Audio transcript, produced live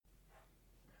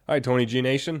Hi, Tony G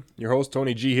Nation. Your host,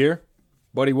 Tony G here.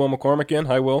 Buddy Will McCormick in.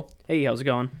 Hi, Will. Hey, how's it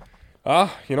going?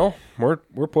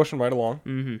 We're pushing right along.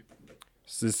 Mm-hmm.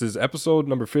 This is episode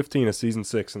number 15 of season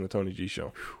 6 in the Tony G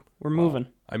Show. We're moving.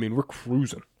 We're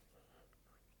cruising.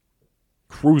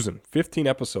 15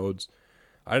 episodes.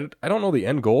 I don't know the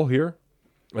end goal here.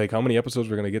 Like, how many episodes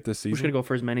we're going to get this season. We're just going to go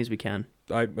for as many as we can.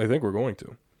 I think we're going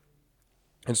to.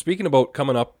 And speaking about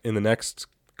coming up in the next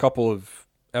couple of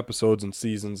episodes and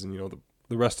seasons and,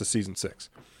 the rest of season 6.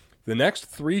 The next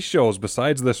 3 shows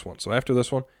besides this one, so after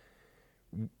this one,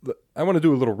 I want to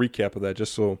do a little recap of that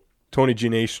just so Tony G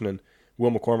Nation and Will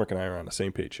McCormick and I are on the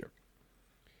same page here.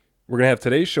 We're going to have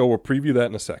today's show. We'll preview that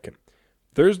in a second.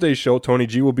 Thursday's show, Tony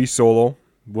G will be solo.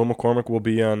 Will McCormick will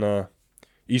be on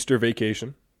Easter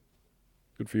vacation.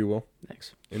 Good for you, Will.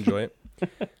 Thanks. Enjoy it.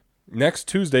 Next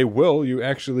Tuesday, Will, you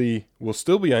actually will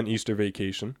still be on Easter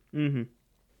vacation. Mm-hmm.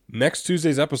 Next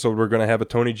Tuesday's episode, we're going to have a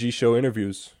Tony G Show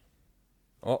interviews.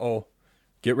 Uh-oh.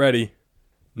 Get ready.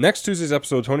 Next Tuesday's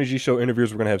episode, Tony G Show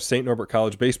interviews, we're going to have St. Norbert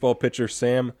College baseball pitcher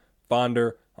Sam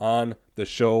Fonder on the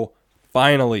show.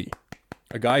 Finally.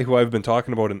 A guy who I've been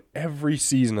talking about in every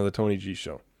season of the Tony G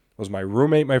Show. Was my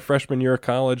roommate my freshman year of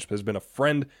college, has been a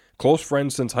friend, close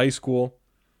friend since high school,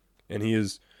 and he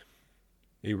is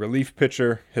a relief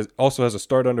pitcher, also has a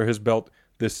start under his belt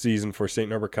this season for St.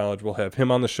 Norbert College. We'll have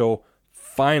him on the show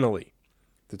finally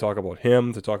to talk about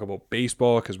him, to talk about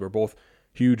baseball, because we're both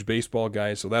huge baseball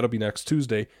guys, so that'll be next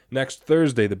Tuesday. Next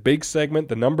Thursday, the big segment,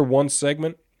 the number 1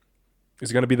 segment,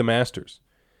 is going to be the Masters,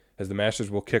 as the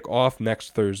Masters will kick off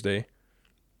next Thursday.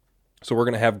 So we're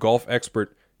going to have golf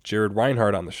expert Jared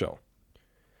Reinhardt on the show.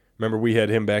 Remember, we had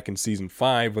him back in season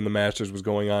 5 when the Masters was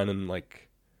going on in like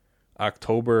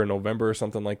October or November or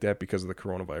something like that because of the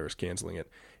coronavirus canceling it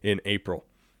in April.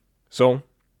 So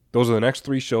those are the next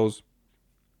 3 shows.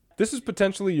 This is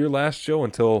potentially your last show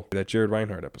until that Jared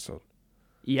Reinhardt episode.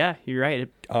 Yeah, you're right.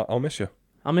 I'll miss you.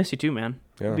 I'll miss you too, man.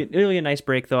 Yeah. It'll be a nice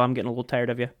break, though. I'm getting a little tired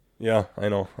of you. Yeah, I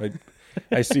know.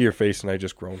 I see your face and I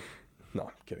just groan. No,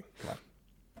 I'm kidding. Come on.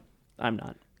 I'm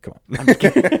not. Come on. I'm just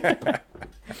kidding.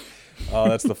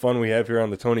 That's the fun we have here on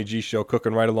the Tony G Show,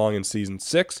 cooking right along in Season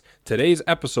 6. Today's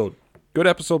episode, good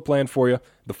episode planned for you.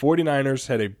 The 49ers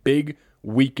had a big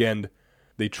weekend.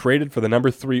 They traded for the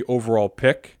number 3 overall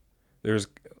pick.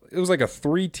 It was like a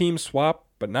 3-team swap,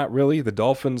 but not really. The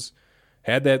Dolphins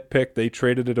had that pick. They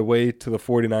traded it away to the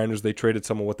 49ers. They traded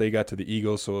some of what they got to the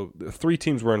Eagles. So the 3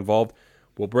 teams were involved.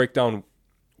 We'll break down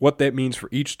what that means for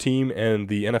each team and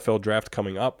the NFL draft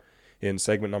coming up in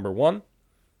segment number 1.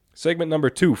 Segment number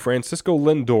 2, Francisco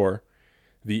Lindor,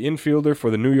 the infielder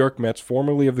for the New York Mets,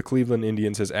 formerly of the Cleveland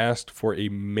Indians, has asked for a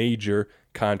major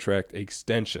contract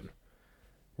extension.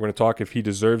 We're going to talk if he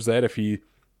deserves that, if he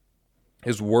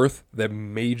is worth that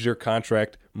major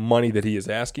contract money that he is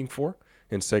asking for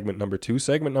in segment number 2.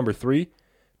 Segment number 3,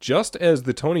 just as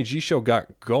the Tony G Show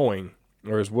got going,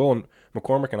 or as Will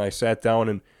McCormick and I sat down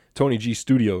in Tony G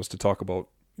Studios to talk about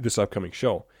this upcoming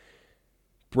show,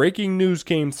 breaking news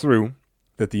came through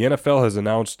that the NFL has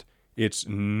announced its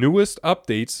newest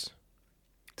updates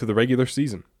to the regular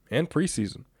season and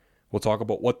preseason. We'll talk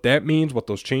about what that means, what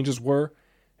those changes were,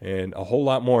 and a whole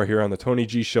lot more here on the Tony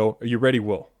G Show. Are you ready,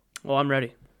 Will? Well, I'm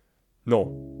ready.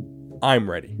 No, I'm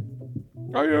ready.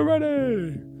 Are you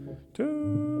ready to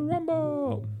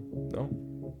rumble?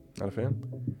 No? Not a fan?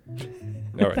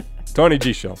 All right. Tony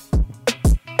G Show.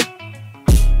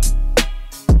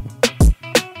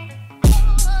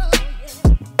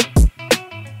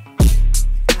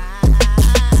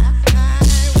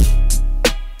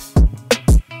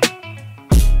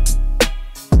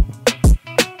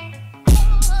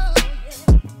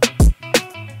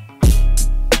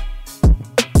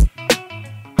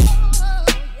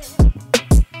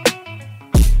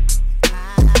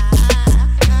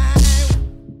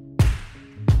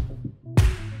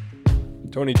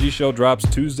 Tony G Show drops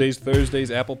Tuesdays,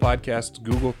 Thursdays, Apple Podcasts,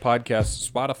 Google Podcasts,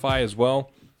 Spotify as well.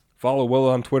 Follow Will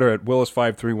on Twitter at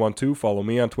Willis5312. Follow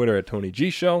me on Twitter at Tony G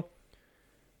Show.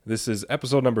 This is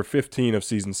episode number 15 of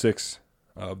season 6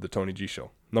 of the Tony G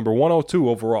Show. Number 102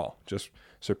 overall. Just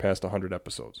surpassed 100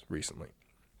 episodes recently.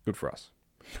 Good for us.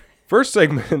 First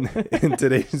segment in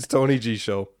today's Tony G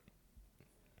Show.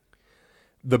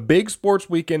 The big sports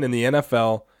weekend in the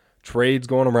NFL. Trades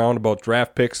going around about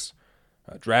draft picks.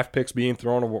 Draft picks being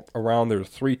thrown around. There are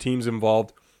 3 teams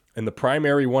involved. And the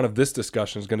primary one of this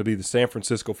discussion is going to be the San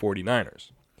Francisco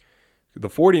 49ers. The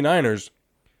 49ers,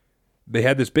 they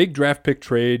had this big draft pick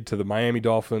trade to the Miami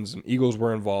Dolphins, and Eagles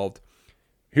were involved.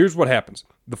 Here's what happens.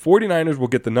 The 49ers will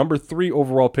get the number 3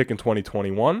 overall pick in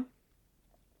 2021.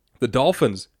 The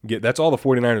Dolphins that's all the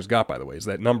 49ers got, by the way, is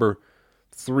that number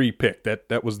 3 pick.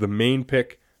 That was the main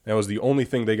pick That was the only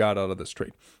thing they got out of this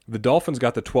trade. The Dolphins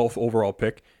got the 12th overall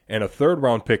pick and a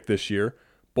third-round pick this year.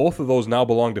 Both of those now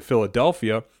belong to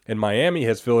Philadelphia, and Miami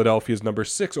has Philadelphia's number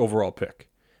 6 overall pick,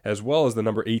 as well as the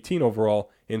number 18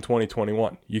 overall in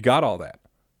 2021. You got all that.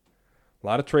 A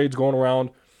lot of trades going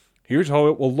around. Here's how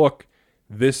it will look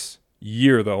this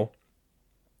year, though.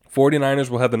 49ers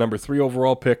will have the number 3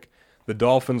 overall pick. The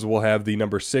Dolphins will have the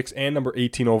number 6 and number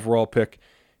 18 overall pick,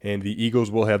 and the Eagles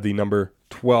will have the number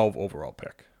 12 overall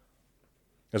pick,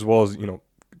 as well as,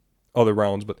 other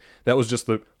rounds. But that was just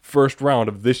the first round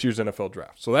of this year's NFL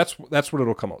draft. So that's what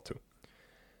it'll come out to.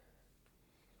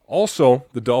 Also,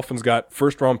 the Dolphins got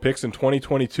first-round picks in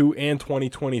 2022 and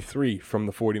 2023 from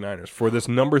the 49ers for this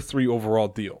number 3 overall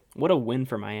deal. What a win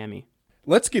for Miami.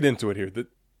 Let's get into it here.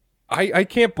 I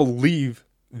can't believe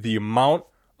the amount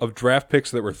of draft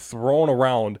picks that were thrown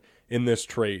around in this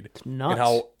trade. It's nuts.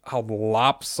 And how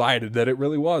lopsided that it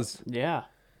really was. Yeah.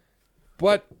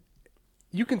 But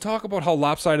you can talk about how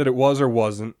lopsided it was or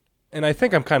wasn't, and I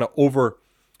think I'm kind of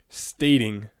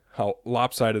overstating how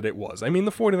lopsided it was. I mean,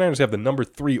 the 49ers have the number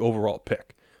 3 overall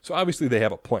pick, so obviously they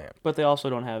have a plan. But they also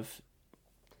don't have...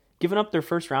 Giving up their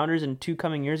first rounders in 2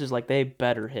 coming years is like they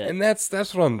better hit. And that's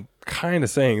what I'm kind of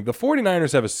saying. The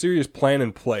 49ers have a serious plan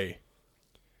in play,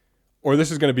 or this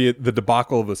is going to be the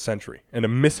debacle of the century and a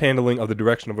mishandling of the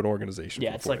direction of an organization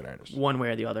Yeah, for the it's 49ers. like one way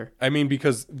or the other. I mean,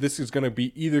 because this is going to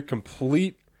be either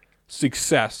complete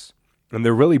success, and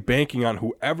they're really banking on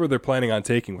whoever they're planning on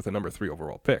taking with the number 3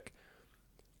 overall pick,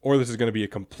 or this is going to be a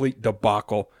complete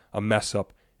debacle, a mess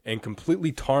up, and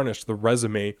completely tarnish the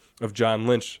resume of John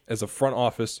Lynch as a front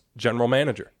office general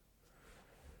manager.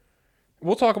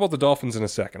 We'll talk about the Dolphins in a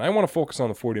second. I want to focus on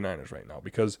the 49ers right now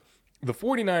because the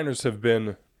 49ers have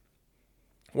been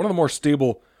one of the more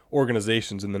stable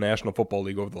organizations in the National Football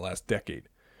League over the last decade.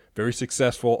 Very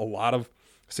successful, a lot of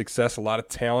success, a lot of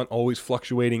talent, always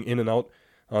fluctuating in and out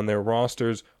on their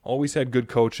rosters, always had good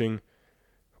coaching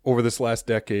over this last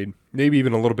decade, maybe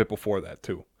even a little bit before that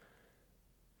too.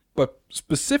 But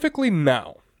specifically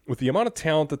now, with the amount of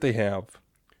talent that they have,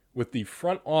 with the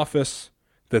front office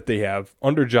that they have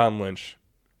under John Lynch,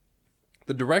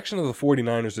 the direction of the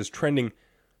 49ers is trending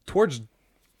towards,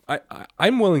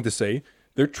 I'm willing to say,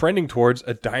 they're trending towards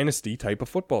a dynasty type of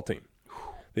football team.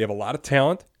 They have a lot of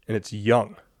talent, and it's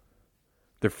young.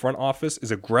 Their front office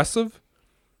is aggressive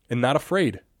and not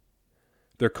afraid.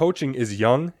 Their coaching is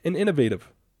young and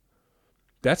innovative.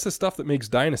 That's the stuff that makes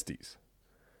dynasties.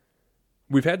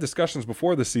 We've had discussions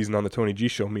before this season on the Tony G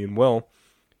Show, me and Will.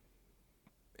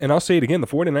 And I'll say it again, the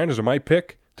 49ers are my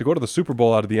pick to go to the Super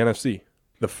Bowl out of the NFC.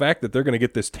 The fact that they're going to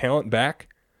get this talent back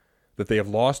that they have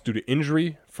lost due to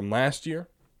injury from last year,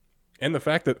 and the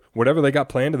fact that whatever they got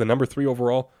planned in the number 3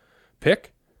 overall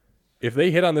pick, if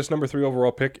they hit on this number 3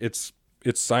 overall pick, it's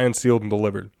signed, sealed, and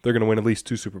delivered. They're going to win at least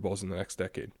 2 Super Bowls in the next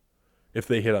decade if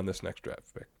they hit on this next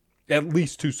draft pick. At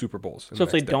least 2 Super Bowls. So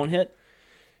if they don't hit?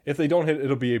 If they don't hit,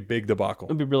 it'll be a big debacle.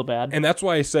 It'll be real bad. And that's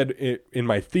why I said in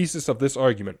my thesis of this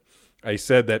argument, I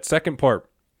said that second part,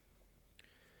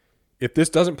 if this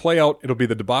doesn't play out, it'll be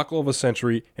the debacle of a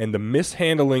century and the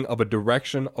mishandling of a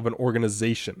direction of an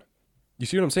organization. You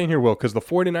see what I'm saying here, Will? Because the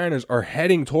 49ers are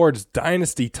heading towards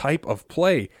dynasty type of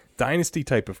play, dynasty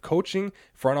type of coaching,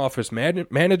 front office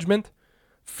management,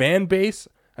 fan base.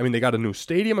 I mean, they got a new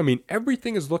stadium. I mean,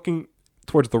 everything is looking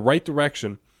towards the right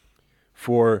direction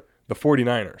for the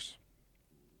 49ers.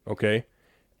 Okay?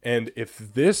 And if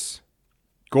this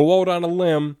go out on a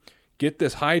limb, get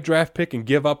this high draft pick and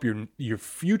give up your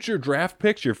future draft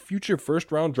picks, your future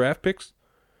first round draft picks,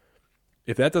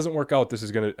 if that doesn't work out, this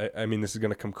is going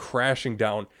to come crashing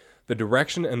down. The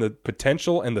direction and the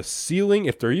potential and the ceiling,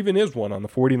 if there even is one on the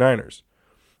 49ers,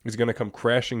 is going to come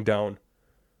crashing down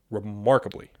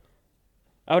remarkably.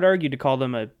 I would argue to call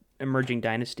them a emerging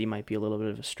dynasty might be a little bit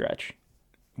of a stretch.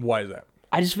 Why is that?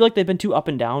 I just feel like they've been too up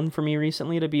and down for me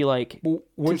recently to be like... Well,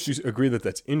 wouldn't you agree that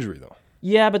that's injury, though?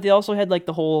 Yeah, but they also had like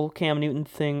the whole Colin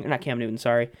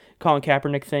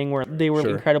Kaepernick thing where they were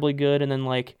incredibly good and then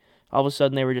like all of a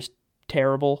sudden they were just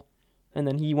terrible and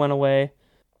then he went away.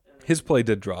 His play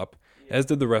did drop, as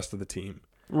did the rest of the team.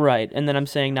 Right, and then I'm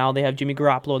saying now they have Jimmy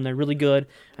Garoppolo and they're really good,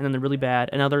 and then they're really bad,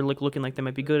 and now they're like looking like they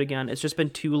might be good again. It's just been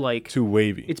too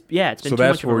wavy. It's been so too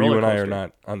that's much of a where roller you and I coaster. are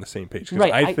not on the same page. Because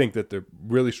Right, I think that they're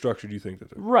really structured. You think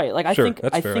that they're right. Like I Sure, think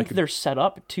that's fair. they're set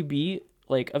up to be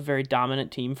like a very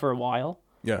dominant team for a while,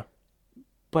 Yeah,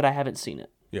 but I haven't seen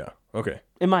it. yeah, okay.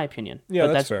 In my opinion. Yeah,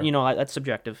 but that's fair. That's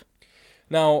subjective.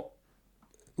 Now,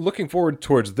 looking forward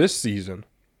towards this season,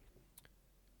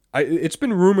 it's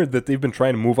been rumored that they've been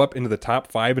trying to move up into the top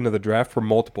 5 into the draft for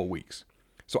multiple weeks.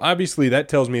 So obviously that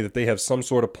tells me that they have some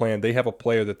sort of plan. They have a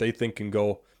player that they think can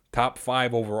go top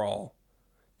 5 overall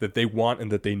that they want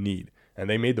and that they need. And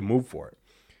they made the move for it.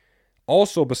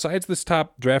 Also, besides this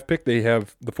top draft pick, the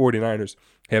 49ers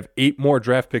have 8 more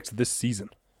draft picks this season.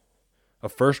 A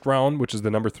first round, which is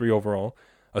the number 3 overall,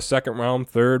 a second round,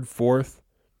 third, fourth,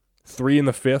 3 in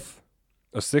the 5th,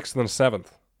 a 6th, and a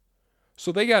 7th.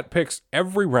 So they got picks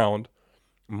every round,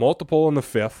 multiple in the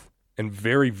 5th, and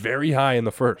very, very high in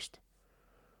the 1st.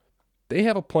 They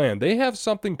have a plan. They have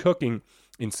something cooking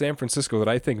in San Francisco that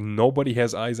I think nobody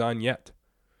has eyes on yet.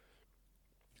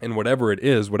 And whatever it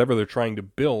is, whatever they're trying to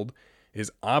build,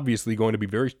 is obviously going to be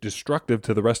very destructive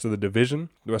to the rest of the division,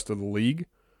 the rest of the league.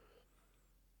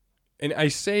 And I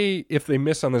say if they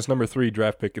miss on this number 3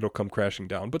 draft pick, it'll come crashing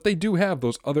down. But they do have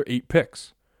those other 8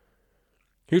 picks.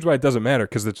 Here's why it doesn't matter,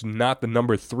 because it's not the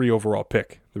number 3 overall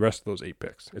pick, the rest of those 8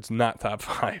 picks. It's not top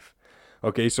 5.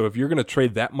 Okay, so if you're going to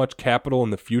trade that much capital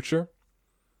in the future,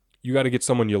 you got to get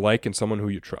someone you like and someone who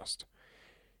you trust.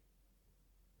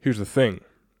 Here's the thing.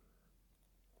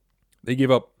 They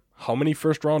gave up how many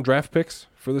first-round draft picks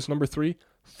for this number 3?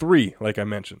 3, like I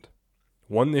mentioned.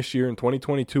 1 this year in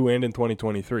 2022 and in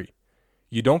 2023.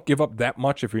 You don't give up that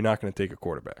much if you're not going to take a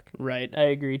quarterback. Right, I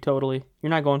agree totally. You're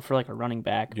not going for like a running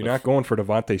back. You're not going for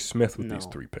Devontae Smith with these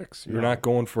 3 picks. You're not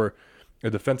going for a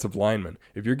defensive lineman.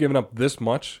 If you're giving up this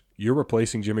much, you're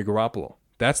replacing Jimmy Garoppolo.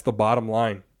 That's the bottom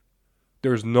line.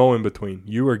 There's no in between.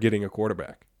 You are getting a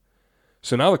quarterback.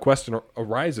 So now the question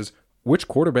arises, which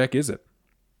quarterback is it?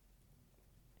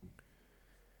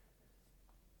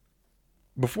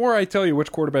 Before I tell you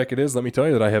which quarterback it is, let me tell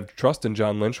you that I have trust in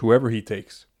John Lynch, whoever he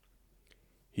takes.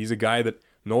 He's a guy that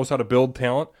knows how to build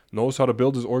talent, knows how to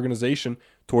build his organization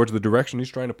towards the direction he's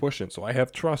trying to push in. So I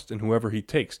have trust in whoever he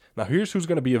takes. Now here's who's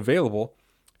going to be available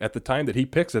at the time that he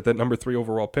picks at that number 3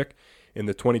 overall pick in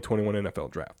the 2021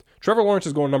 NFL Draft. Trevor Lawrence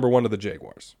is going number 1 to the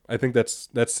Jaguars. I think that's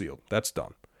sealed. That's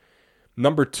done.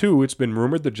 Number 2, it's been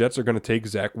rumored the Jets are going to take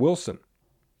Zach Wilson.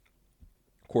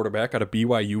 Quarterback out of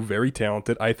BYU, very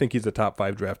talented. I think he's a top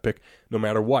 5 draft pick no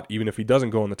matter what, even if he doesn't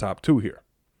go in the top 2 here.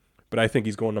 But I think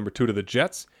he's going number 2 to the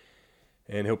Jets,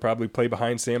 and he'll probably play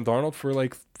behind Sam Darnold for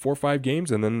like 4 or 5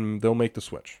 games, and then they'll make the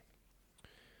switch.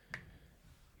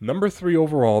 Number 3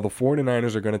 overall, the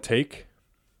 49ers are going to take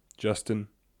Justin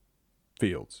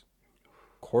Fields,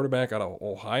 quarterback out of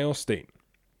Ohio State.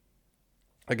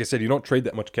 Like I said, you don't trade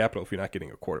that much capital if you're not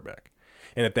getting a quarterback.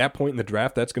 And at that point in the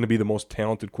draft, that's going to be the most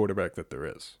talented quarterback that there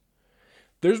is.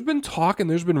 There's been talk and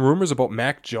there's been rumors about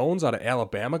Mac Jones out of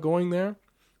Alabama going there.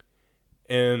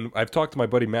 And I've talked to my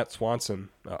buddy Matt Swanson,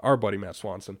 our buddy Matt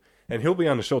Swanson, and he'll be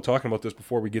on the show talking about this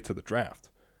before we get to the draft.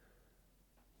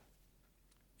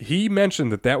 He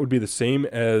mentioned that would be the same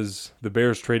as the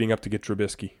Bears trading up to get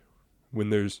Trubisky when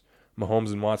there's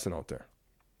Mahomes and Watson out there.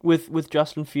 With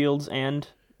Justin Fields and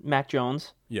Mac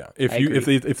Jones? Yeah,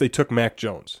 if they took Mac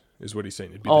Jones, is what he's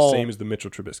saying. It'd be the same as the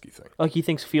Mitchell Trubisky thing. Like he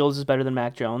thinks Fields is better than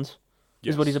Mac Jones?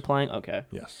 Yes. Is what he's applying? Okay.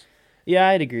 Yes. Yeah,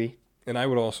 I'd agree. And I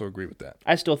would also agree with that.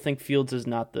 I still think Fields is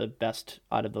not the best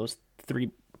out of those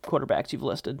 3 quarterbacks you've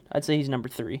listed. I'd say he's number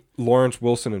 3. Lawrence,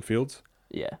 Wilson, and Fields?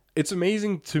 Yeah. It's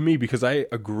amazing to me because I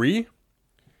agree,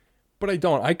 but I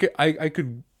don't. I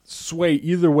could sway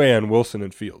either way on Wilson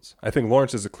and Fields. I think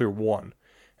Lawrence is a clear 1,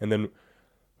 and then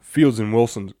Fields and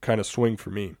Wilson kind of swing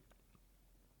for me,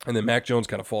 and then Mac Jones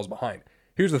kind of falls behind.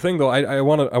 Here's the thing, though. I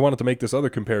wanted to make this other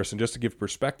comparison just to give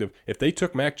perspective. If they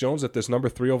took Mac Jones at this number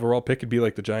 3 overall pick, it'd be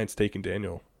like the Giants taking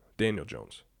Daniel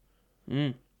Jones.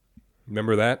 Mm.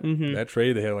 Remember that? Mm-hmm. That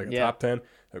trade? They had like a top 10.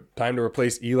 Time to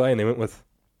replace Eli, and they went with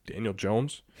Daniel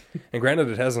Jones. And granted,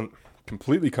 it hasn't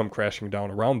completely come crashing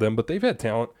down around them, but they've had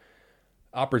talent,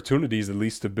 opportunities at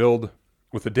least to build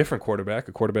with a different quarterback,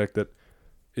 a quarterback that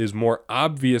is more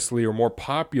obviously, or more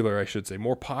popular, I should say,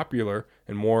 more popular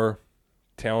and more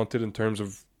talented in terms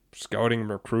of scouting,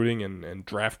 recruiting, and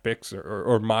draft picks,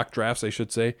 or mock drafts, I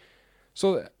should say.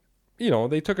 So,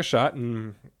 they took a shot,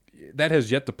 and that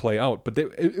has yet to play out, but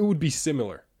it would be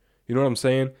similar. You know what I'm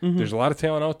saying? Mm-hmm. There's a lot of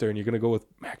talent out there, and you're going to go with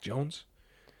Mac Jones?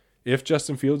 If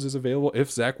Justin Fields is available, if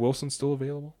Zach Wilson's still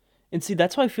available? And see,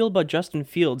 that's how I feel about Justin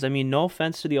Fields. I mean, no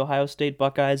offense to the Ohio State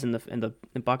Buckeyes and the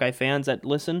Buckeye fans that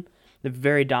listen. They're a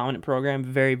very dominant program,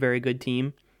 very, very good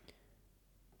team.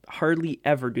 Hardly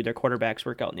ever do their quarterbacks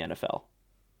work out in the NFL.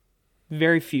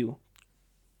 Very few.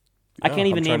 Yeah, I can't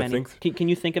even name any. Can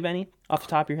you think of any off the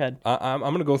top of your head? I'm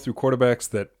going to go through quarterbacks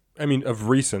that, of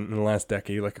recent in the last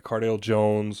decade, like a Cardale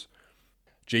Jones,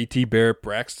 J.T. Barrett,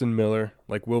 Braxton Miller,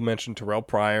 like Will mentioned, Terrell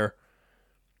Pryor.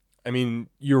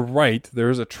 You're right. There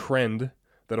is a trend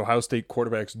that Ohio State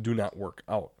quarterbacks do not work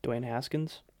out. Dwayne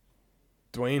Haskins?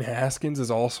 Dwayne Haskins is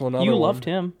also another one. You loved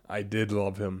him. I did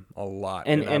love him a lot.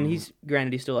 And he's,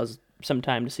 granted, he still has some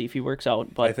time to see if he works out.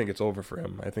 I But think it's over for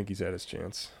him. I think he's had his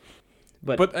chance.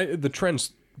 But- the trend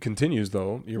continues,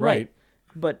 though. You're Right. right.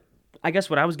 But I guess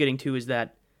what I was getting to is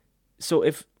that, so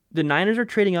if the Niners are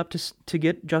trading up to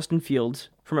get Justin Fields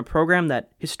from a program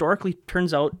that historically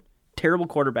turns out terrible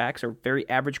quarterbacks or very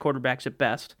average quarterbacks at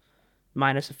best,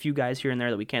 minus a few guys here and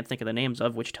there that we can't think of the names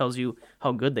of, which tells you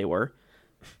how good they were,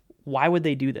 why would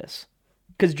they do this?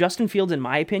 Because Justin Fields, in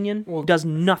my opinion, does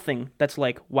nothing that's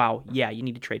like, wow, yeah, you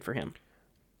need to trade for him.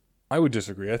 I would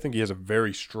disagree. I think he has a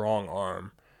very strong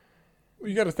arm.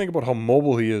 You got to think about how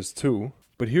mobile he is, too.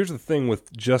 But here's the thing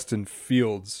with Justin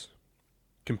Fields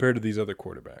compared to these other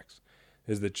quarterbacks,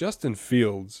 is that Justin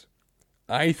Fields,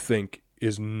 I think,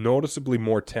 is noticeably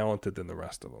more talented than the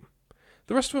rest of them.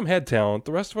 The rest of them had talent.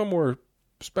 The rest of them were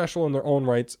special in their own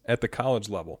rights at the college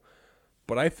level.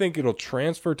 But I think it'll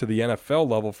transfer to the NFL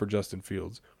level for Justin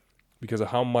Fields because of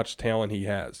how much talent he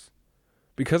has.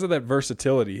 Because of that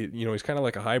versatility, he's kind of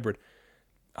like a hybrid.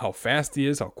 How fast he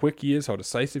is, how quick he is, how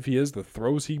decisive he is, the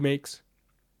throws he makes.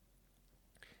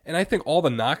 And I think all the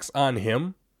knocks on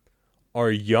him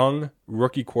are young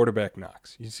rookie quarterback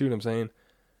knocks. You see what I'm saying?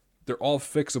 They're all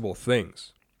fixable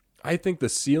things. I think the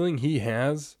ceiling he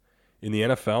has in the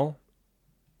NFL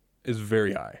is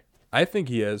very high. I think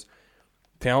he has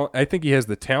talent. I think he has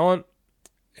the talent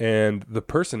and the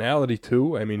personality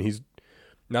too. I mean, he's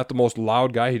not the most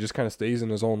loud guy. He just kind of stays in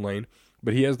his own lane.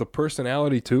 But he has the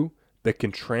personality too that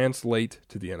can translate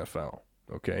to the NFL.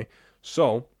 Okay?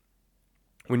 So,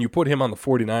 when you put him on the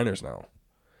 49ers now,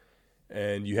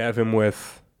 and you have him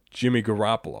with Jimmy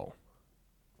Garoppolo,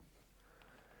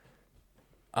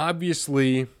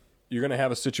 obviously, you're going to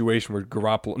have a situation where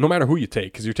Garoppolo, no matter who you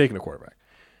take, because you're taking a quarterback,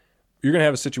 you're going to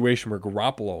have a situation where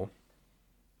Garoppolo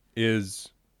is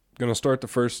going to start the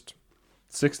first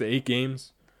 6 to 8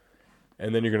 games,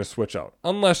 and then you're going to switch out.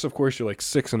 Unless, of course, you're like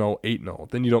 6-0,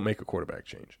 8-0. Then you don't make a quarterback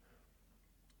change.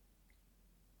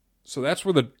 So that's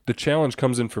where the challenge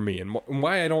comes in for me, and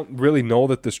why I don't really know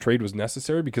that this trade was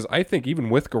necessary, because I think even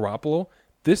with Garoppolo,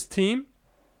 this team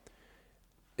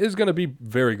is going to be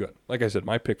very good. Like I said,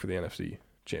 my pick for the NFC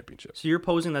Championship. So you're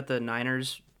posing that the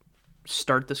Niners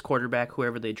start this quarterback,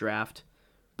 whoever they draft,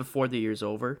 before the year's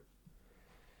over?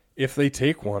 If they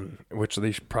take one, which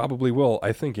they probably will,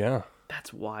 I think, yeah.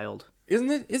 That's wild.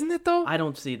 Isn't it though? I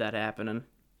don't see that happening.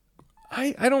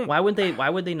 I don't. Why would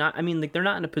they not? I mean, like, they're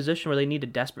not in a position where they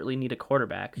desperately need a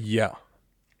quarterback. Yeah.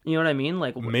 You know what I mean?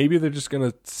 Like, maybe they're just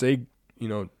gonna say,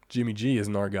 Jimmy G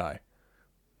isn't our guy.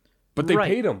 But they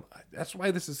paid him. That's why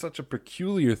this is such a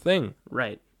peculiar thing.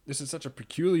 Right. This is such a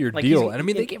peculiar deal. And I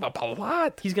mean, they gave up a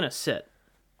lot. He's gonna sit.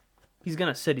 He's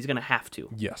gonna have to.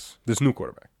 Yes. This new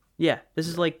quarterback. Yeah. This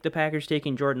is like the Packers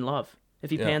taking Jordan Love. If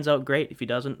he pans out, great. If he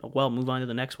doesn't, well, move on to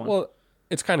the next one. Well,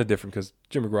 it's kind of different because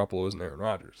Jimmy Garoppolo isn't Aaron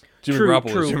Rodgers.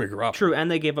 Garoppolo is Jimmy Garoppolo. True,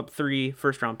 and they gave up 3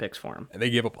 first-round picks for him. And they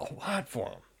gave up a lot for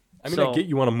him. I mean, I get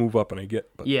you want to move up, and I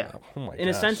get, but yeah. Oh my In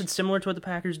a sense, it's similar to what the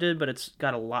Packers did, but it's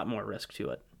got a lot more risk to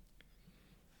it.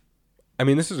 I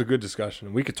mean, this is a good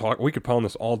discussion. We could pound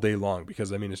this all day long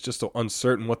because, I mean, it's just so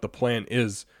uncertain what the plan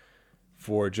is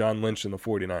for John Lynch and the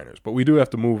 49ers. But we do have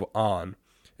to move on,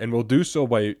 and we'll do so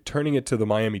by turning it to the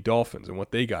Miami Dolphins and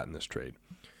what they got in this trade.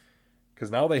 Because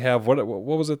now they have, what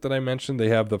was it that I mentioned? They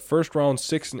have the first round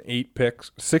 6 and 18 picks,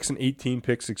 6 and 18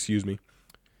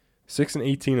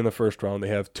 in the first round. They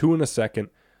have 2 in the second,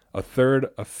 a third,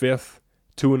 a fifth,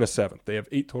 2 in the seventh. They have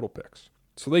 8 total picks.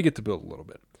 So they get to build a little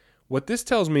bit. What this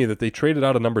tells me that they traded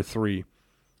out of number 3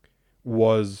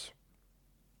 was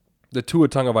the Tua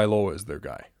Tagovailoa is their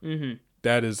guy. Mm-hmm.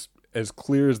 That is as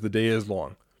clear as the day is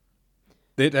long.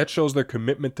 That shows their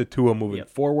commitment to Tua moving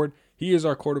forward. He is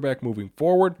our quarterback moving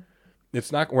forward.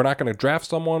 We're not going to draft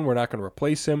someone. We're not going to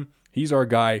replace him. He's our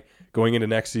guy going into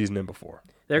next season and before.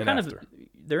 They're kind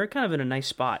of in a nice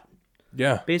spot.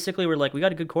 Yeah. Basically, we're like, we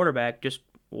got a good quarterback, just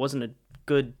wasn't a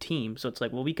good team. So it's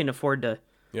like, well, we can afford to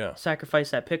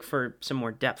sacrifice that pick for some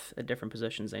more depth at different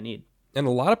positions they need. And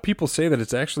a lot of people say that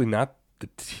it's actually not the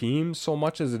team so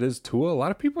much as it is Tua. A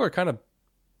lot of people are kind of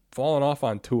falling off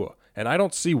on Tua, and I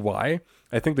don't see why.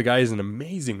 I think the guy is an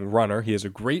amazing runner. He has a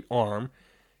great arm.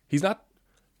 He's not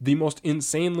the most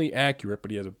insanely accurate, but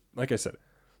he has, like I said,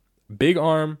 big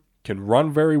arm, can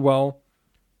run very well.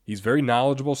 He's very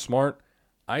knowledgeable, smart.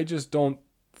 I just don't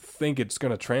think it's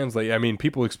going to translate. I mean,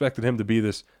 people expected him to be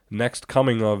this next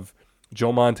coming of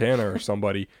Joe Montana or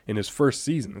somebody in his first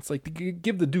season. It's like,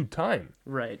 give the dude time.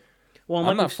 Right. Well,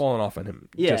 I'm not falling off on him.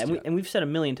 Yeah, and we've said a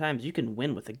million times, you can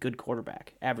win with a good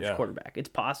quarterback, average quarterback. It's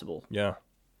possible. Yeah.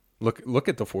 Look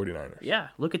at the 49ers. Yeah,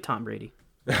 look at Tom Brady.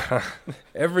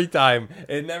 Every time.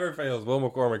 It never fails. Will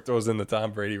McCormick throws in the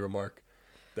Tom Brady remark.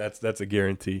 That's a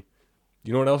guarantee.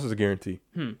 You know what else is a guarantee?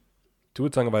 Tua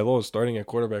Tagovailoa is starting at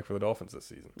quarterback for the Dolphins this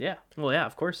season. Yeah. Well, yeah,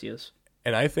 of course he is.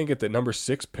 And I think at the number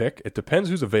 6 pick, it depends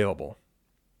who's available.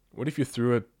 What if you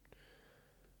threw a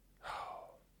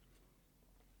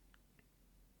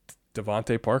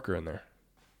Devontae Parker in there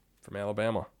from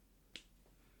Alabama?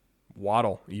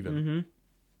 Waddle, even. Mm-hmm.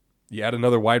 You add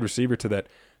another wide receiver to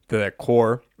that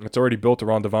core. It's already built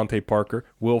around Devontae Parker,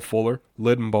 Will Fuller,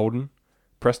 Lyndon Bowden,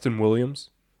 Preston Williams.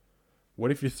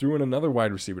 What if you threw in another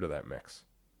wide receiver to that mix?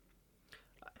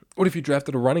 What if you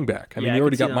drafted a running back? I mean, you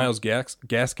already got Myles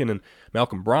Gaskin and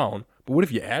Malcolm Brown, but what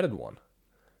if you added one?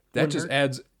 That just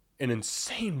adds an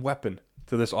insane weapon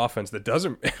to this offense that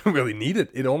doesn't really need it.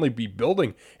 It'd only be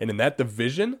building. And in that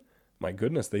division, my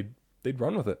goodness, they'd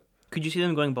run with it. Could you see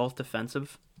them going both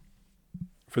defensive?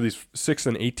 For these 6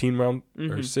 and 18 round,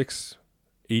 or 6,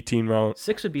 18 round.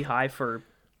 6 would be high for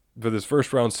this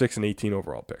first round, 6 and 18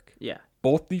 overall pick. Yeah.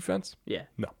 Both defense? Yeah.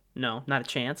 No. No, not a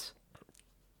chance.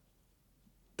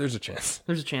 There's a chance.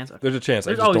 There's a chance. There's a chance.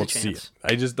 I just don't see it.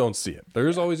 I just don't see it.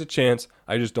 There's always a chance.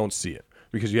 I just don't see it.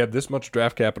 Because you have this much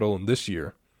draft capital in this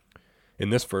year,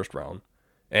 in this first round,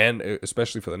 and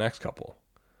especially for the next couple.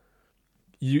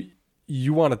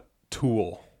 You want a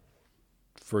tool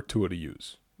for Tua to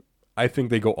use. I think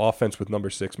they go offense with number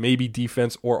 6, maybe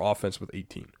defense or offense with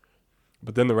 18.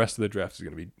 But then the rest of the draft is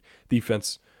going to be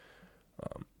defensive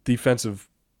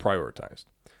prioritized.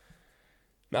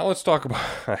 Now let's talk about,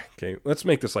 okay, let's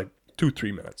make this like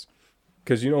 2-3 minutes.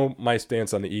 Because you know my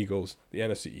stance on the Eagles, the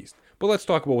NFC East. But let's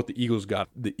talk about what the Eagles got.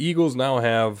 The Eagles now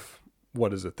have,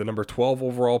 what is it, the number 12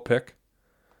 overall pick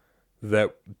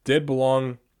that did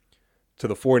belong to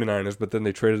the 49ers, but then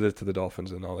they traded it to the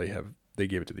Dolphins, and now they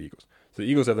gave it to the Eagles. So the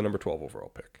Eagles have the number 12 overall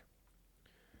pick.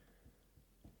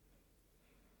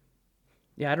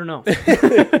 Yeah, I don't know.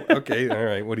 Okay, all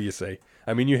right. What do you say?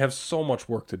 I mean, you have so much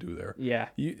work to do there. Yeah.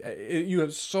 You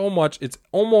have so much. It's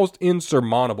almost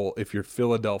insurmountable if you're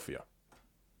Philadelphia.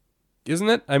 Isn't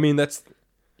it? I mean, that's...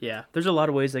 Yeah, there's a lot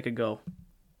of ways they could go.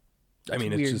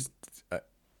 It's just...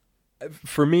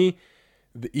 for me,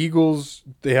 the Eagles,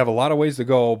 they have a lot of ways to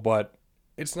go, but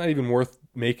it's not even worth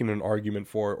making an argument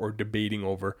for or debating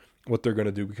over what they're going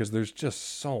to do because there's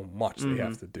just so much they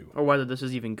have to do. Or whether this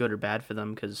is even good or bad for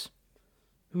them because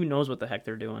who knows what the heck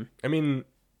they're doing. I mean,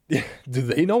 do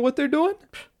they know what they're doing?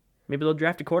 Maybe they'll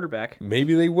draft a quarterback.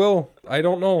 Maybe they will. I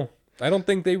don't know. I don't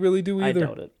think they really do either. I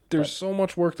doubt it. There's so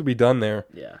much work to be done there.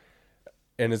 Yeah.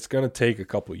 And it's going to take a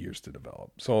couple of years to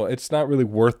develop. So it's not really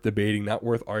worth debating, not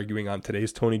worth arguing on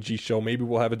today's Tony G show. Maybe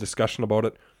we'll have a discussion about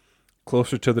it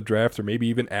closer to the draft or maybe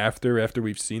even after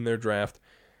we've seen their draft.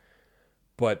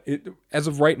 But as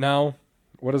of right now,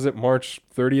 what is it, March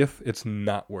 30th? It's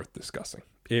not worth discussing.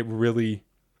 It really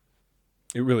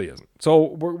isn't. So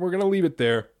we're going to leave it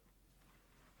there.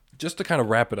 Just to kind of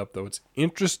wrap it up, though, it's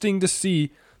interesting to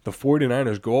see the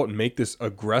 49ers go out and make this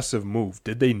aggressive move.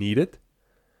 Did they need it?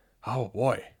 Oh,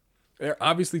 boy. They're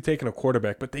obviously taking a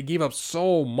quarterback, but they gave up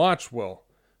so much, Will.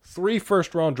 3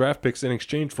 first-round draft picks in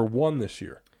exchange for 1 this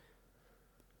year.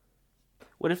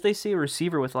 What if they see a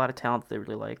receiver with a lot of talent that they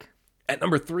really like? At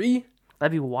number 3?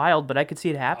 That'd be wild, but I could see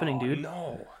it happening, dude.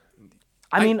 No.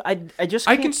 I mean, I just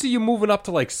I can't... can see you moving up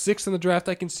to like 6 in the draft.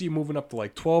 I can see you moving up to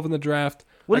like 12 in the draft.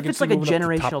 What if it's like a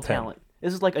generational talent?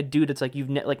 This is like a dude that's like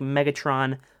like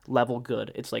Megatron level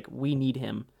good. It's like we need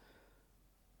him.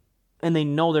 And they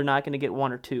know they're not going to get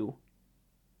 1 or 2.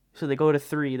 So they go to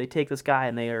 3, they take this guy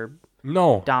and they are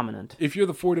dominant. If you're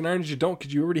the 49ers, you don't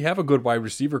because you already have a good wide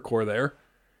receiver core there.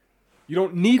 You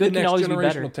don't need the next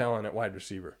generational talent at wide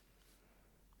receiver.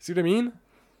 See what I mean?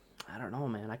 I don't know,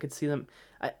 man. I could see them.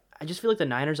 I just feel like the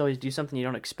Niners always do something you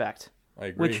don't expect. I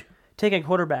agree. Which, taking a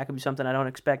quarterback would be something I don't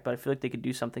expect, but I feel like they could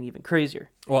do something even crazier.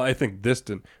 Well, I think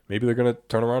maybe they're going to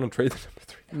turn around and trade the number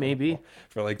 3. Maybe.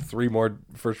 For like 3 more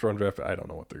first-round draft. I don't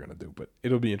know what they're going to do, but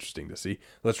it'll be interesting to see.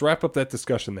 Let's wrap up that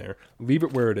discussion there. Leave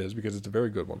it where it is because it's a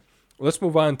very good one. Let's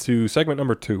move on to segment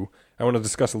number 2. I want to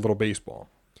discuss a little baseball.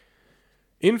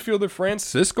 Infielder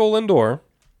Francisco Lindor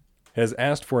has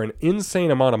asked for an insane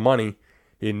amount of money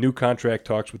in new contract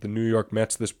talks with the New York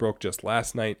Mets. This broke just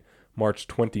last night, March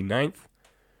 29th.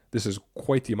 This is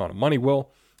quite the amount of money, Will.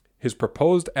 His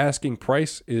proposed asking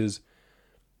price is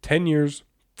 10 years,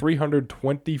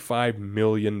 $325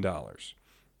 million.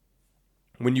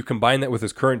 When you combine that with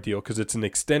his current deal, because it's an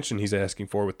extension he's asking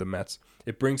for with the Mets,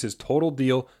 it brings his total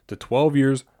deal to 12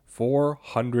 years,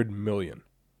 $400 million.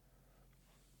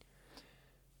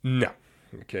 No.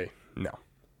 Okay, no.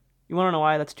 You want to know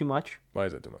why that's too much? Why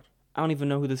is that too much? I don't even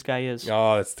know who this guy is.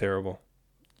 Oh, that's terrible.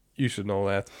 You should know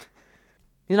that.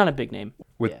 He's not a big name.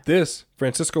 With this,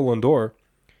 Francisco Lindor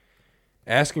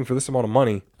asking for this amount of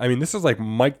money. I mean, this is like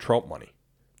Mike Trout money.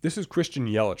 This is Christian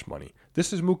Yelich money.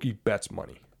 This is Mookie Betts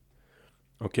money.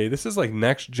 Okay, this is like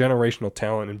next generational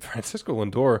talent, and Francisco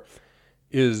Lindor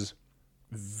is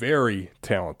very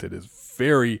talented, is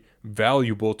very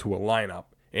valuable to a lineup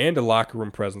and a locker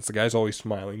room presence. The guy's always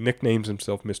smiling, nicknames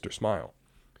himself Mr. Smile.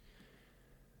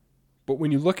 But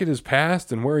when you look at his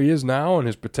past and where he is now and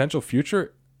his potential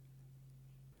future,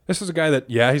 this is a guy that,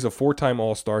 yeah, he's a 4-time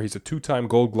All-Star. He's a 2-time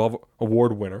Gold Glove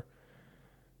Award winner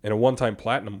and a 1-time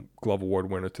Platinum Glove Award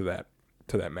winner to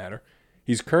that matter.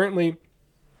 He's currently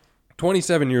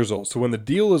 27 years old. So when the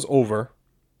deal is over,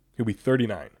 he'll be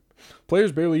 39.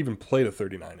 Players barely even play to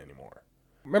 39 anymore.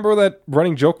 Remember that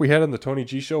running joke we had on the Tony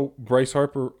G show? Bryce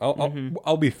Harper,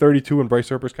 I'll be 32 when Bryce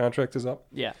Harper's contract is up.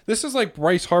 Yeah. This is like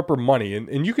Bryce Harper money,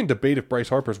 and you can debate if Bryce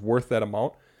Harper's worth that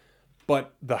amount,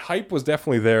 but the hype was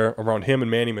definitely there around him and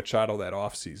Manny Machado that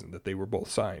offseason that they were both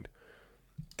signed.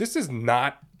 This is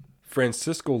not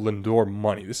Francisco Lindor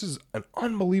money. This is an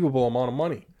unbelievable amount of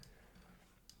money.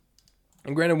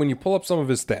 And granted, when you pull up some of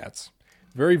his stats,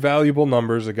 very valuable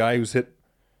numbers, a guy who's hit,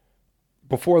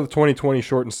 before the 2020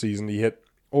 shortened season, he hit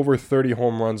over 30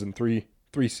 home runs in three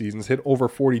seasons, hit over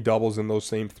 40 doubles in those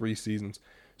same 3 seasons.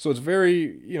 So it's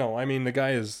very, the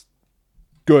guy is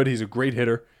good. He's a great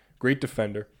hitter, great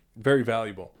defender, very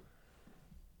valuable.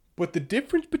 But the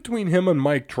difference between him and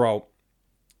Mike Trout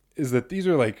is that these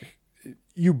are like,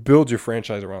 you build your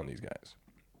franchise around these guys.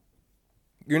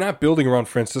 You're not building around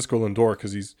Francisco Lindor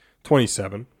because he's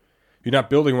 27. You're not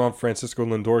building around Francisco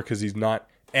Lindor because he's not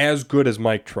as good as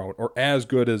Mike Trout or as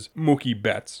good as Mookie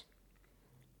Betts.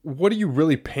 What are you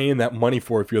really paying that money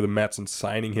for if you're the Mets and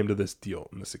signing him to this deal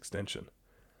and this extension?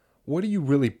 What are you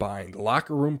really buying? The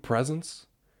locker room presence?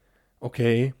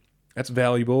 Okay, that's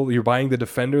valuable. You're buying the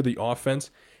defender, the offense,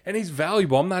 and he's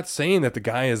valuable. I'm not saying that the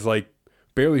guy is like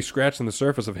barely scratching the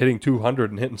surface of hitting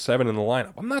 200 and hitting 7 in the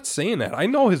lineup. I'm not saying that. I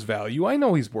know his value. I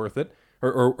know he's worth it.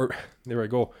 Or there I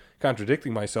go,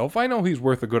 contradicting myself. I know he's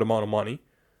worth a good amount of money.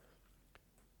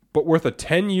 But worth a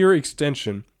 10-year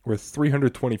extension worth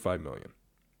 $325 million.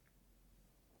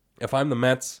 If I'm the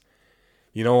Mets,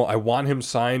 I want him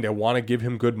signed. I want to give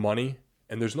him good money.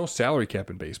 And there's no salary cap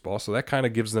in baseball, so that kind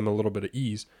of gives them a little bit of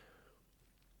ease.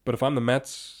 But if I'm the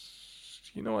Mets,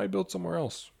 I build somewhere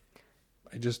else.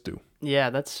 I just do. Yeah,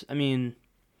 the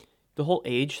whole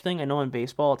age thing, I know in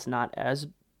baseball it's not as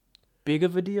big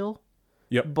of a deal.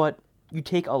 Yep. But you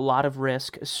take a lot of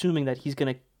risk assuming that he's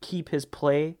going to keep his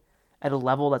play at a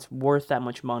level that's worth that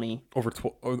much money. Over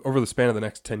the span of the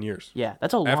next 10 years. Yeah,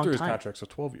 that's a long time. After his contract, so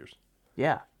 12 years.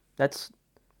 Yeah, that's,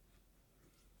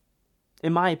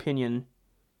 in my opinion,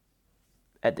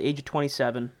 at the age of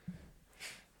 27,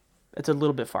 it's a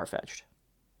little bit far-fetched.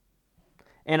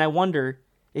 And I wonder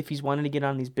if he's wanting to get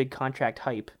on these big contract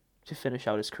hype to finish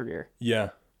out his career. Yeah.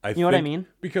 You know what I mean?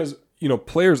 Because,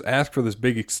 players ask for this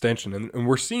big extension, and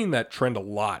we're seeing that trend a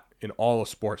lot in all of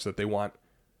sports, that they want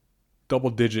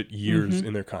double-digit years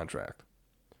in their contract.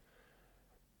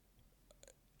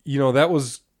 That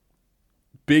was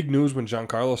big news when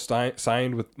Giancarlo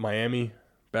signed with Miami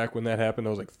back when that happened.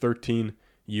 It was like 13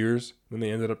 years. Then they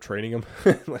ended up trading him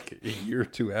like a year or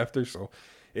two after. So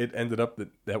it ended up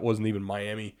that wasn't even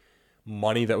Miami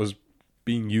money that was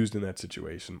being used in that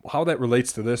situation. How that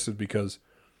relates to this is because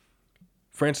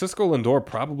Francisco Lindor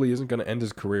probably isn't going to end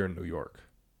his career in New York.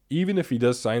 Even if he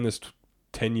does sign this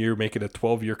 10-year, make it a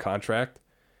 12-year contract,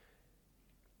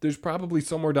 there's probably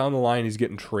somewhere down the line he's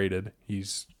getting traded.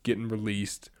 He's getting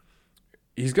released.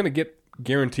 He's going to get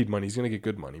guaranteed money. He's going to get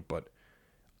good money. But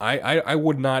I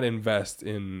would not invest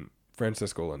in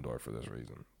Francisco Lindor for this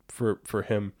reason. For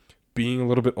him being a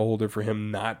little bit older, for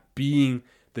him not being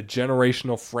the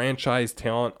generational franchise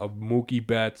talent of Mookie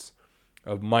Betts,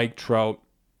 of Mike Trout,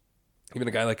 even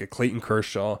a guy like a Clayton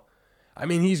Kershaw. I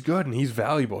mean, he's good and he's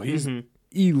valuable. He's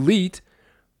elite.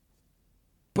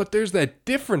 But there's that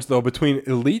difference, though, between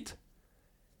elite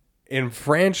and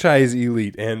franchise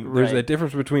elite. And there's that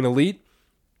difference between elite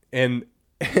and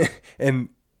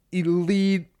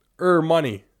elite-er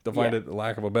money, to find it,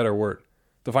 lack of a better word,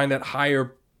 to find that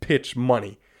higher pitch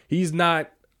money. He's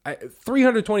not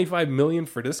 $325 million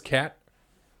for this cat.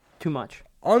 Too much.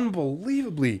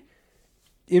 Unbelievably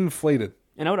inflated.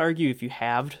 And I would argue if you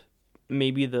halved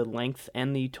maybe the length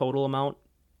and the total amount,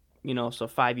 so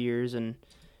 5 years and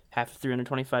half of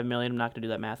 $325 million. I'm not going to do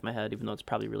that math in my head, even though it's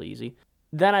probably really easy.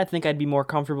 Then I think I'd be more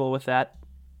comfortable with that.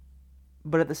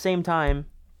 But at the same time,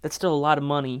 that's still a lot of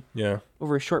money. Yeah.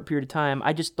 Over a short period of time.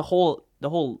 The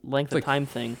whole length of time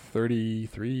thing.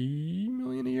 $33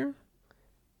 million a year.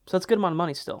 So that's a good amount of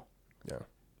money still. Yeah.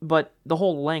 But the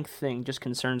whole length thing just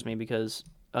concerns me because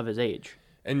of his age.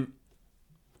 And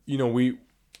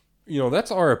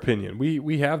that's our opinion.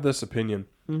 We have this opinion.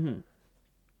 Mm-hmm.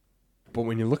 But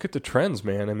when you look at the trends,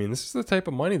 man, I mean, this is the type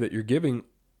of money that you're giving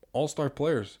all-star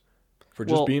players for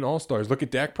just being all-stars. Look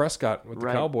at Dak Prescott with the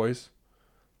Cowboys.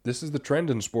 This is the trend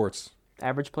in sports.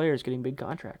 Average players getting big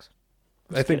contracts.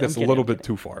 I think that's a little bit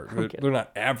too far. They're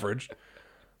not average,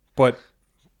 but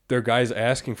they're guys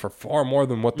asking for far more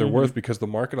than what they're worth because the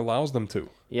market allows them to.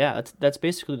 Yeah, that's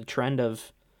basically the trend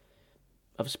of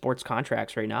sports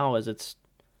contracts right now. Is it's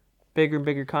bigger and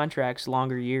bigger contracts,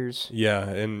 longer years. Yeah,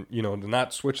 and to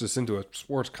not switch this into a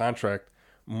sports contract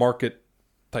market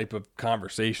type of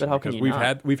conversation, but how can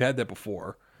because we've had that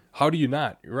before. How do you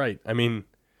not? You're right. I mean,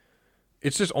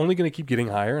 it's just only going to keep getting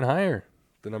higher and higher,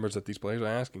 the numbers that these players are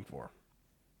asking for.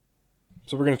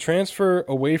 So we're going to transfer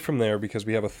away from there because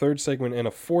we have a third segment and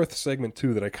a fourth segment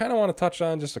too that I kind of want to touch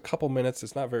on just a couple minutes.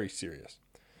 It's not very serious.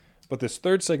 But this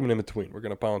third segment in between, we're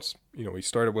going to bounce, we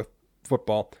started with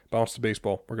football, bounce to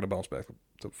baseball. We're going to bounce back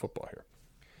to football here.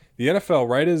 The NFL,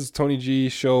 right as the Tony G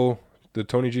show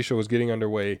was getting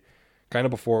underway, kind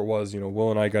of before it was, Will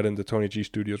and I got into Tony G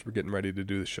Studios. We're getting ready to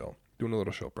do the show, doing a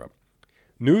little show prep.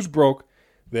 News broke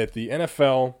that the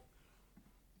NFL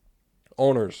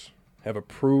owners have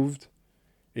approved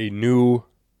a new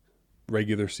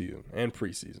regular season and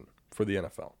preseason for the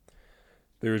NFL.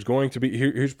 There's going to be,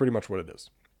 here's pretty much what it is.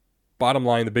 Bottom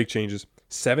line, the big changes,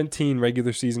 17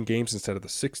 regular season games instead of the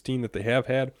 16 that they have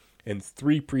had, and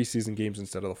 3 preseason games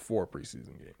instead of the 4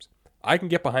 preseason games. I can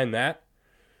get behind that.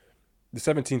 The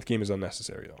 17th game is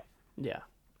unnecessary, though. Yeah.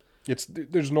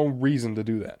 There's no reason to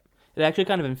do that. It actually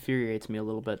kind of infuriates me a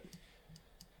little bit.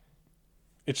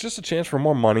 It's just a chance for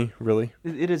more money, really.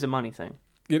 It is a money thing.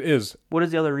 It is. What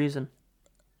is the other reason?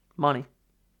 Money.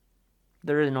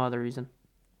 There is no other reason.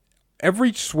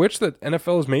 Every switch that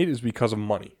NFL has made is because of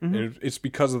money. Mm-hmm. And it's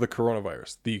because of the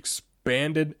coronavirus. The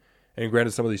expanded, and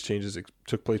granted some of these changes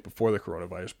took place before the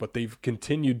coronavirus, but they've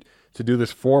continued to do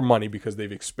this for money because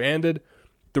they've expanded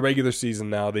the regular season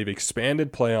now. They've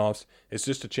expanded playoffs. It's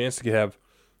just a chance to have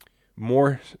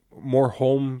more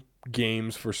home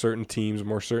games for certain teams,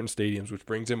 more certain stadiums, which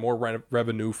brings in more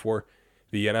revenue for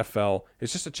the NFL.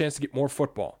 It's just a chance to get more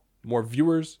football, more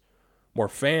viewers, more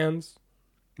fans,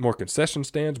 more concession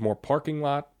stands, more parking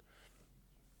lot.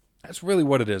 That's really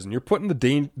what it is. And you're putting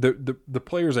the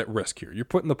players at risk here. You're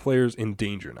putting the players in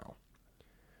danger now.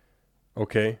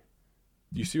 Okay?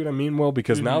 Do you see what I mean, Will?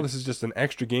 Because now this is just an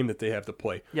extra game that they have to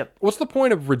play. Yep. What's the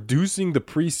point of reducing the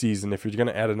preseason if you're going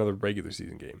to add another regular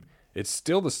season game? It's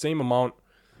still the same amount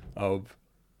of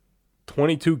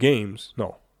 20 games,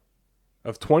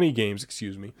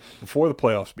 before the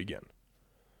playoffs begin.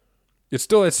 It's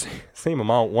still that same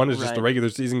amount. One is just a regular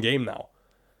season game now.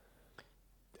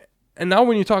 And now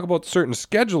when you talk about certain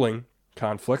scheduling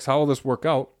conflicts, how will this work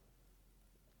out?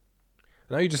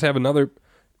 Now you just have another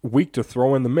week to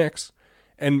throw in the mix.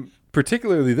 And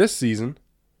particularly this season,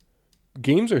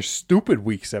 games are stupid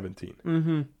week 17.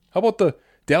 Mm-hmm. How about the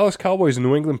Dallas Cowboys and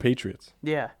New England Patriots?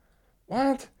 Yeah.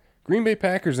 What? Green Bay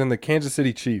Packers and the Kansas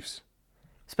City Chiefs.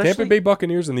 Tampa Bay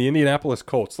Buccaneers and the Indianapolis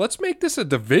Colts. Let's make this a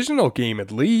divisional game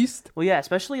at least. Well, yeah,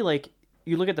 especially like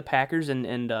you look at the Packers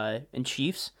and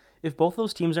Chiefs. If both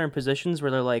those teams are in positions where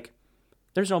they're like,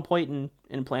 there's no point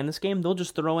in playing this game, they'll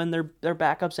just throw in their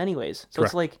backups anyways. So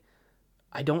It's like,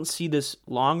 I don't see this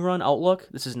long run outlook.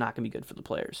 This is not going to be good for the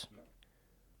players.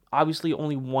 Obviously,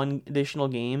 only one additional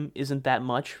game isn't that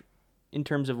much in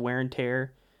terms of wear and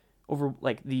tear over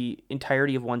like the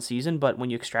entirety of one season. But when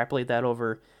you extrapolate that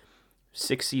over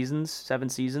 6 seasons, 7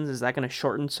 seasons, is that going to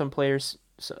shorten some players'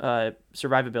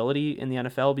 survivability in the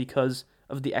NFL because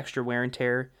of the extra wear and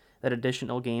tear that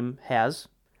additional game has?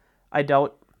 I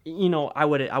doubt. I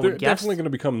would guess they're definitely going to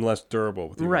become less durable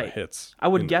with the hits. I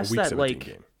would guess that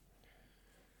game.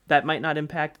 That might not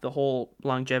impact the whole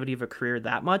longevity of a career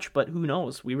that much, but who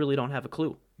knows? We really don't have a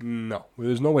clue. No,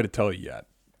 there's no way to tell you yet.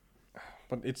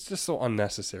 But it's just so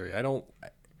unnecessary.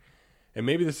 And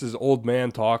maybe this is old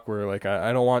man talk where like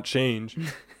I don't want change,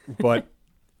 but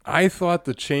I thought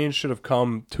the change should have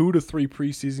come 2 to 3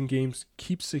 preseason games,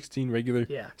 keep 16 regular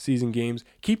season games,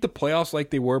 keep the playoffs like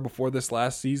they were before this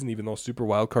last season, even though Super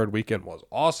Wildcard Weekend was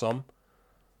awesome.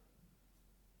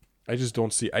 I just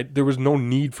don't see. There was no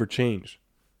need for change.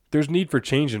 There's need for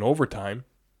change in overtime.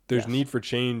 There's need for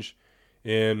change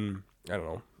in, I don't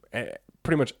know,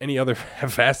 pretty much any other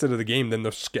facet of the game than the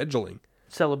scheduling.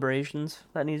 Celebrations,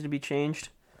 that needs to be changed.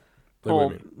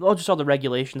 Just all the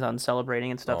regulations on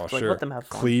celebrating and stuff. Oh, sure. Like, let them have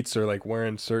fun. Cleats or like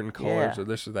wearing certain colors or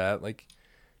this or that. Like,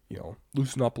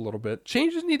 loosen up a little bit.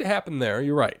 Changes need to happen there.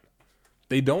 You're right.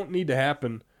 They don't need to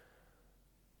happen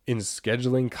in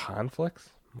scheduling conflicts.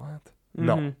 What? Mm-hmm.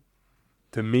 No.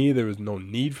 To me, there was no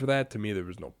need for that. To me, there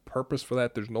was no purpose for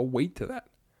that. There's no weight to that.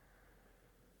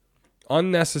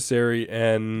 Unnecessary,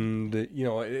 and,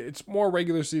 it's more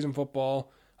regular season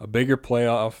football, a bigger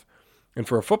playoff. And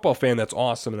for a football fan, that's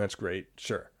awesome and that's great,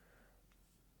 sure.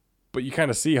 But you kind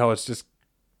of see how it's just,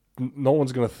 no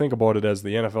one's going to think about it as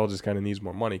the NFL just kind of needs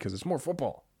more money because it's more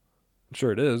football. I'm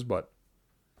sure it is, but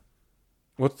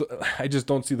I just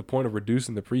don't see the point of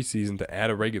reducing the preseason to add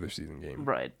a regular season game.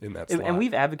 Right. In that slot. And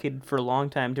we've advocated for a long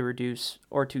time to reduce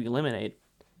or to eliminate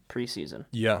preseason.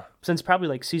 Yeah. Since probably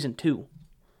like season 2.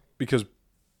 Because,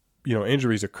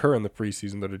 injuries occur in the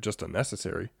preseason that are just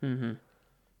unnecessary. Mm-hmm.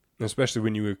 Especially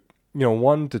when you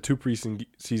 1 to 2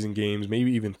 preseason games,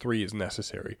 maybe even 3 is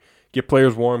necessary. Get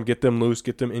players warm, get them loose,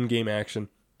 get them in-game action.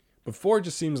 But 4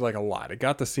 just seems like a lot. It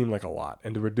got to seem like a lot.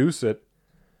 And to reduce it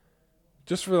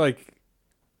just for like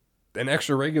an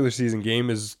extra regular season game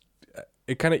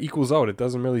it kind of equals out. It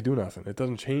doesn't really do nothing. It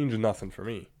doesn't change nothing for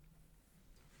me.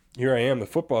 Here I am, the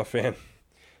football fan,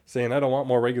 saying I don't want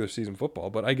more regular season football,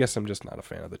 but I guess I'm just not a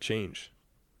fan of the change.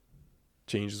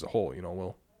 Change as a whole,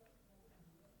 Will.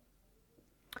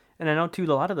 And I know, too,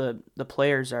 a lot of the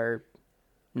players are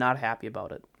not happy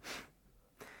about it.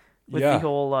 With the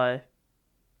whole, I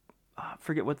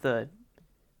forget what the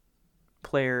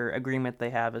player agreement they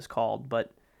have is called,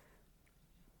 but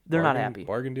they're not happy.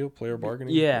 Bargain deal? Player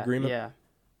bargaining agreement? Yeah.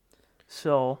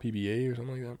 So PBA or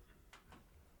something like that?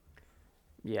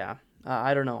 Yeah.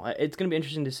 I don't know. It's going to be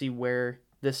interesting to see where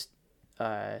this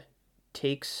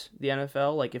takes the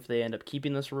NFL, like if they end up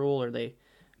keeping this rule or they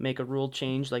make a rule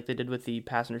change like they did with the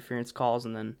pass interference calls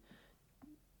and then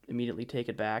immediately take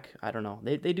it back. I don't know.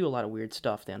 They do a lot of weird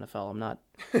stuff, the NFL.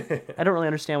 I don't really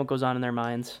understand what goes on in their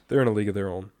minds. They're in a league of their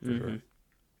own, for sure.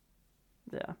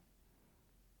 Yeah.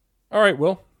 All right,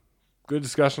 Will. Good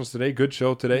discussions today. Good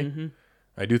show today. Mm-hmm.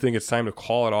 I do think it's time to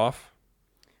call it off.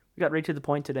 We got right to the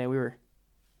point today. We were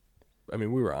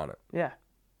on it. Yeah.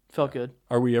 Felt good.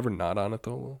 Are we ever not on it,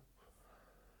 though, Will?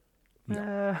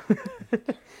 No.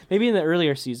 Maybe in the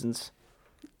earlier seasons.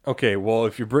 Okay, well,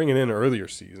 if you're bringing in earlier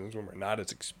seasons when we're not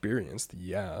as experienced,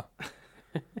 yeah.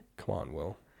 Come on,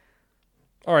 Will.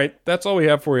 All right, that's all we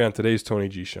have for you on today's Tony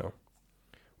G Show.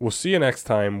 We'll see you next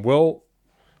time. Will,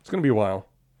 it's going to be a while.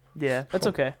 Yeah, that's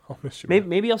okay. I'll miss you.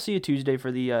 Maybe I'll see you Tuesday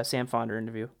for the Sam Fonder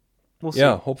interview. We'll see.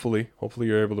 Yeah, hopefully. Hopefully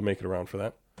you're able to make it around for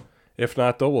that. If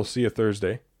not, though, we'll see you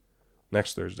Thursday.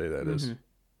 Next Thursday, that is.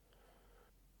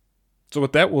 So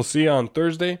with that, we'll see you on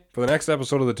Thursday for the next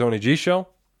episode of the Tony G Show.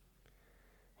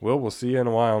 Will, we'll see you in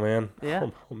a while, man. Yeah.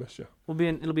 I'll miss you.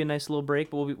 It'll be a nice little break,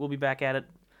 but we'll be back at it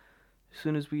as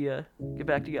soon as we get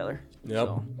back together. Yep.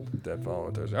 So. That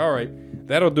following Thursday. All right.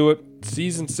 That'll do it.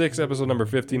 Season 6, episode number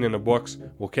 15 in the books.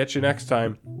 We'll catch you next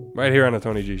time right here on the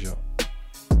Tony G Show.